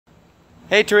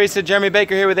Hey Theresa, Jeremy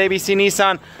Baker here with ABC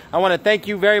Nissan. I want to thank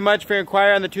you very much for your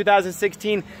inquiry on the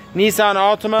 2016 Nissan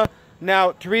Altima.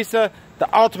 Now Theresa, the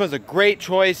Altima is a great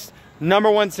choice.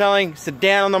 #1 selling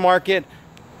sedan on the market.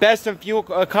 Best in fuel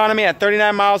economy at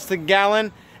 39 miles to the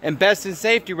gallon. And best in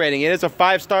safety rating. It is a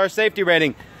 5-star safety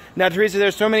rating. Now Theresa,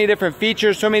 there's so many different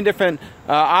features, so many different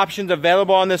options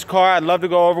available on this car. I'd love to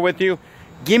go over with you.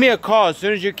 Give me a call as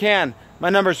soon as you can. My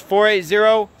number is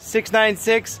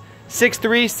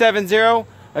 480-696-6370.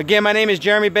 Again, my name is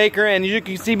Jeremy Baker, and as you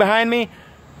can see behind me,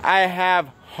 I have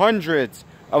hundreds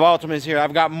of Altimas here.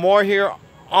 I've got more here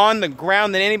on the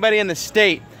ground than anybody in the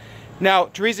state. Now,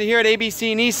 Theresa, here at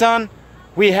ABC Nissan,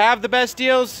 we have the best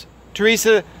deals.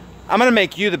 Theresa, I'm going to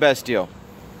make you the best deal.